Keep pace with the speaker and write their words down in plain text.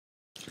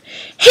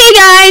Hey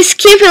guys,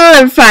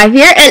 Keeper5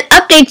 here, and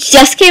updates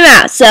just came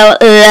out, so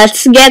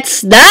let's get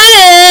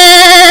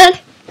started!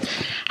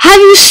 Have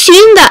you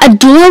seen the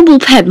adorable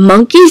pet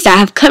monkeys that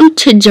have come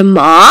to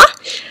Jamaa?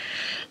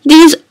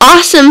 These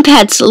awesome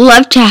pets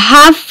love to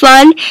have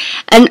fun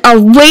and are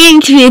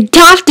waiting to be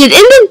adopted in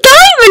the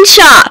diamond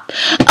shop!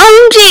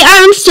 OMG,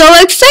 I'm so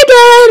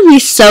excited! We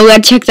so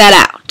gotta check that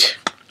out.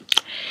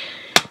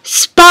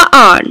 Spot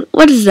on.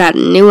 What is that, a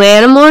new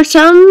animal or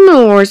something?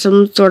 Or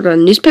some sort of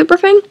newspaper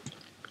thing?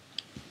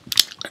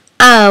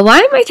 Why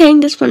am I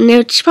saying this one?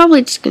 It's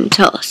probably just going to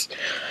tell us.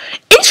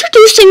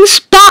 Introducing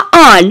Spot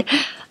On,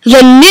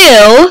 the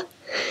new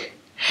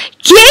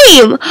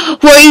game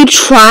where you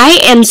try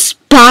and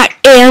spot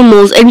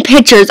animals in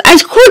pictures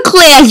as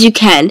quickly as you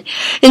can.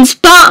 In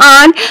Spot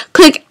On,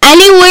 click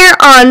anywhere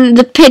on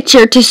the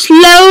picture to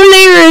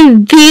slowly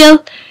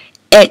reveal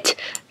it.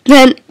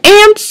 Then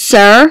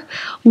answer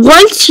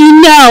once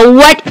you know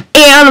what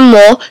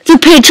animal the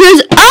picture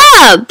is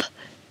of.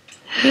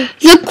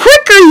 The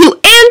quicker you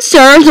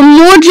answer, the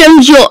more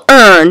gems you'll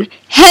earn.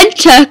 Head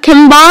to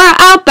Kimbara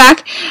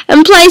Outback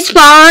and play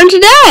Spot On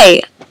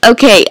today.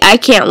 Okay, I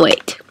can't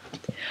wait.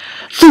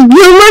 The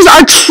rumors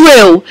are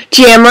true,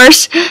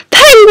 jammers.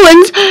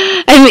 Penguins,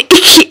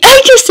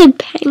 I just said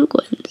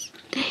penguins.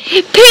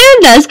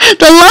 Pandas,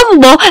 the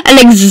lovable and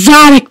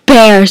exotic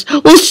bears,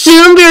 will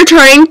soon be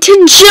returning to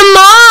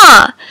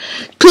Jamaa.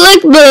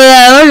 Click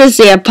below to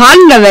see a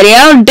panda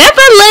video,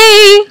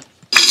 definitely.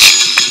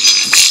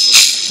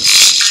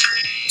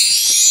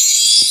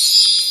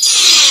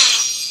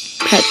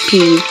 Pet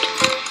peeved.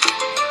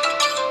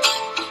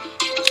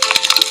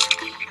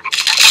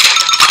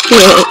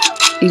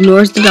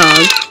 Ignores the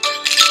dog.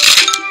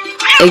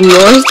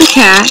 Ignores the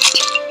cat.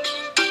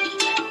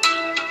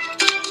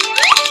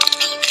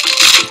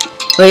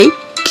 Wait.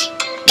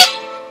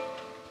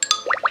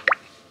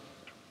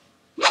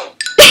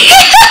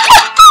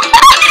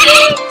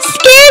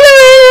 Scanner!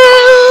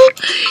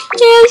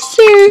 Yes,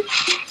 sir.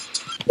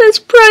 That's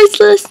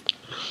priceless.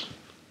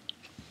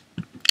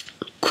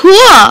 Cool,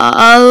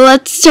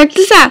 let's check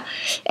this out.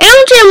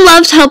 Animal Jam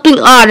loves helping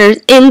otters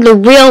in the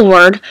real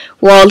world.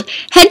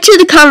 Head to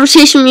the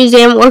Conversation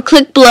Museum or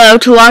click below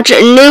to watch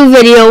a new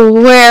video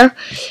where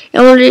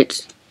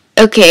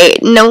okay,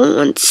 no one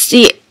wants to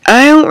see it.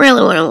 I don't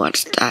really want to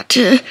watch that.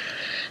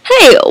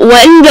 Hey,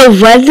 when the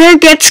weather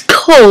gets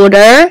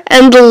colder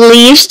and the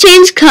leaves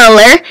change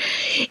color,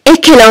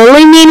 it can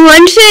only mean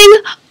one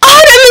thing.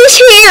 Autumn is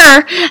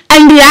here!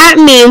 And that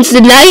means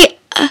the night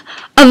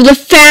of the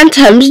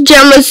Phantoms,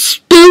 Gemma's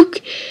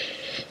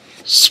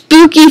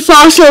spooky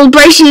fall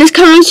celebration is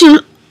coming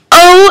soon.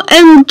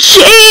 OMG!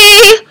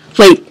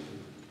 Wait,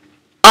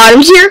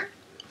 Autumn's here?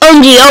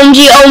 OMG,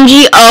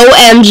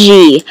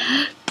 OMG.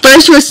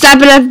 First we're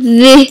stopping at the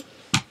ear.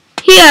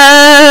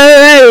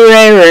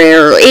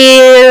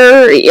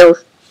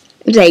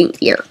 It's saying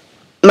ear.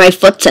 My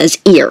foot says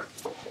ear.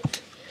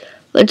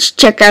 Let's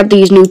check out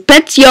these new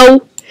pets,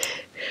 yo.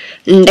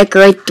 And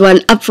decorate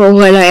one up for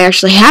when I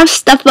actually have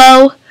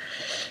Stuffo.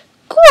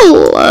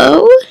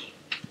 Cool.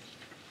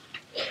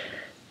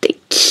 They're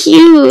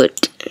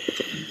cute.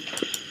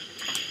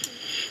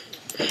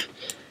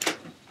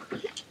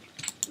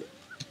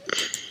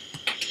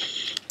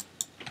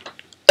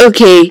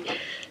 Okay,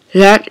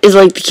 that is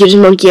like the cutest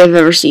monkey I've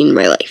ever seen in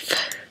my life.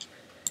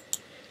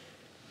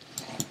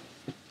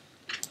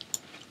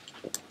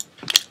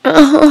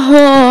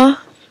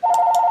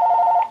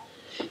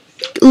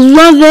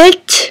 Love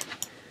it.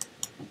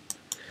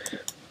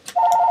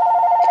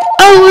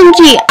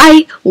 OMG,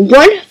 I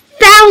 1000%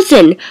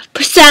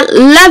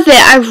 love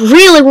it. I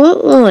really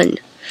want one.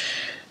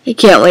 I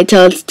can't wait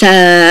till it's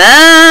time.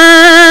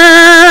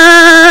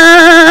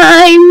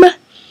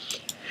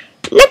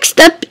 Next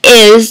up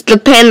is the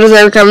pandas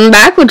that are coming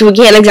back, which we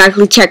can't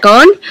exactly check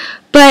on.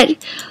 But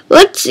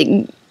let's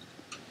see.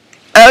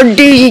 How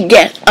do you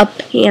get a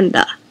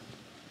panda?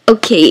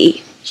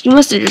 Okay, she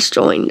must have just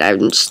joined.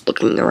 I'm just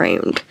looking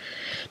around.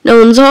 No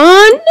one's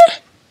on.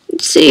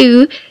 Let's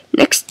see.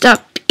 Next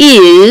up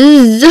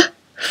is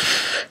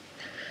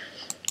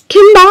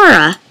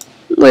Kimbara,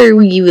 where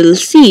we will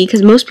see,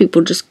 because most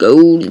people just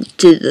go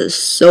to the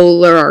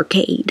Solar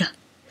Arcade.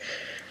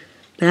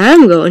 But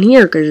I'm going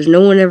here because no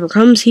one ever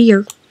comes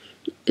here.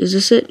 Is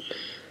this it?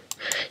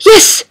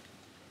 Yes!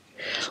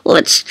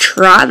 Let's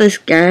try this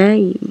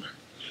game.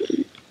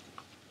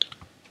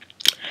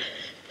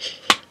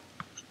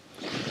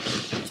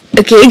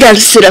 Okay, gotta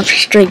sit up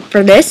straight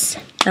for this.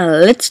 Now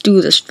let's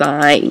do this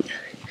fine.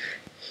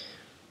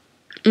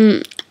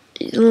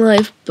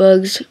 Life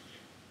bugs.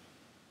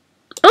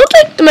 I'll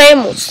take the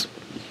mammals.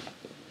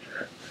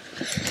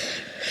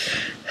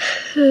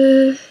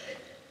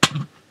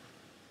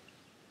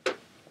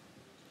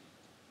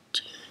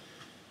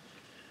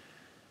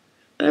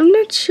 I'm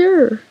not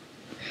sure.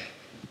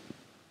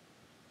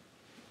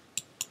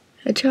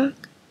 Hedgehog?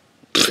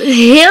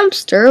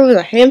 Hamster? Was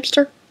a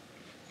hamster?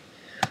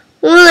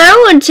 Well, that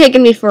would have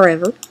taken me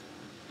forever.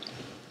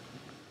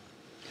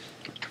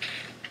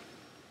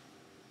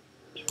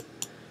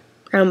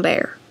 Brown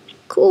bear.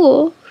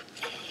 Cool.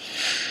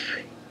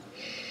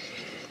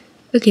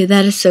 Okay,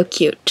 that is so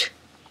cute.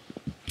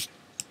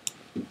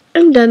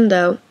 I'm done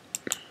though.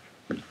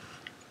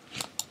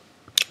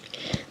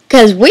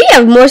 Because we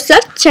have more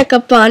stuff to check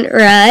up on,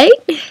 right?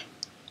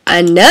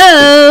 I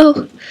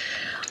know.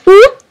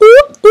 Whoop,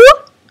 whoop,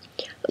 whoop.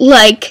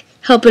 Like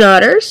helping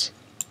others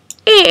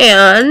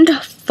and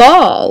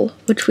fall,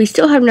 which we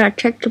still have not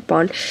checked up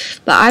on.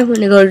 But I want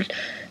to go to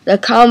the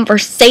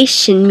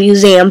Conversation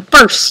Museum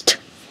first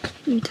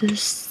to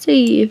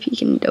see if you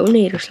can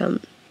donate or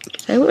something.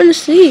 Because I want to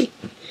see.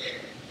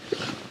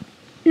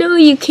 No,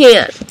 you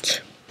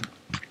can't.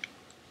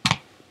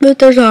 But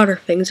there's other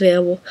things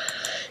available.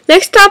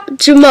 Next up,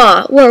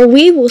 Jamaa, where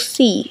we will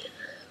see.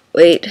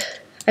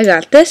 Wait, I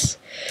got this.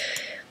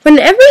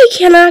 Whenever you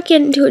cannot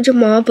get into a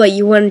Jamaa, but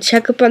you want to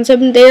check up on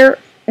something there,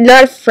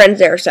 not friends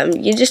there or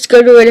something, you just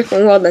go to a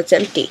different world that's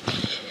empty.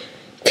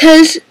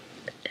 Because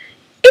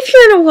if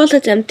you're in a world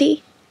that's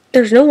empty,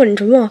 there's no one in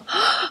Jamaa.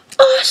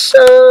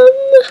 Awesome!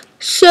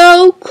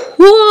 So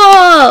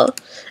cool!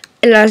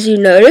 And as you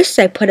notice,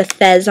 I put a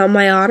fez on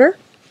my otter.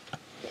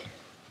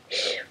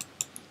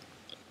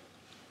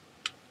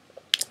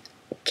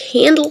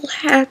 Candle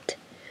hat.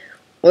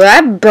 Well,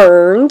 that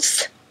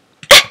burns.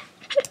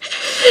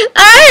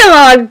 I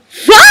am on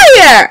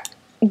fire!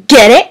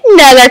 Get it?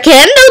 Another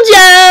candle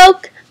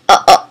joke!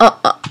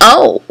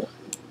 Oh.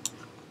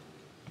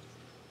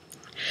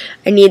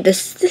 I need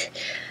this.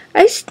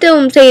 I still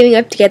am saving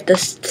up to get the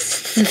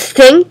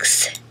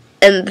Sphinx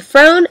and the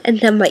throne, and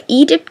then my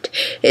Egypt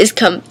is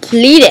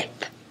completed.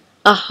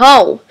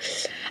 Oh.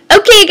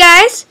 Okay,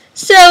 guys.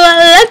 So,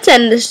 let's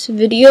end this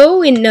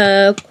video in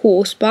a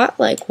cool spot.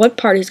 Like, what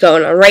party's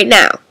going on right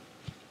now?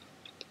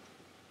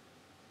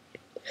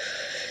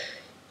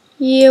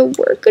 Yeah,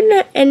 we're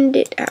gonna end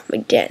it at my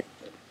den.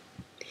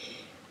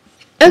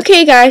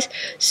 Okay, guys.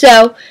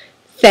 So,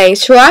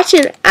 thanks for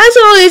watching. As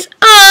always,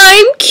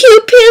 I'm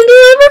Cupid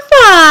number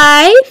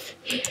 5.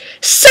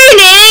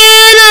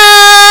 Signing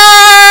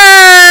off!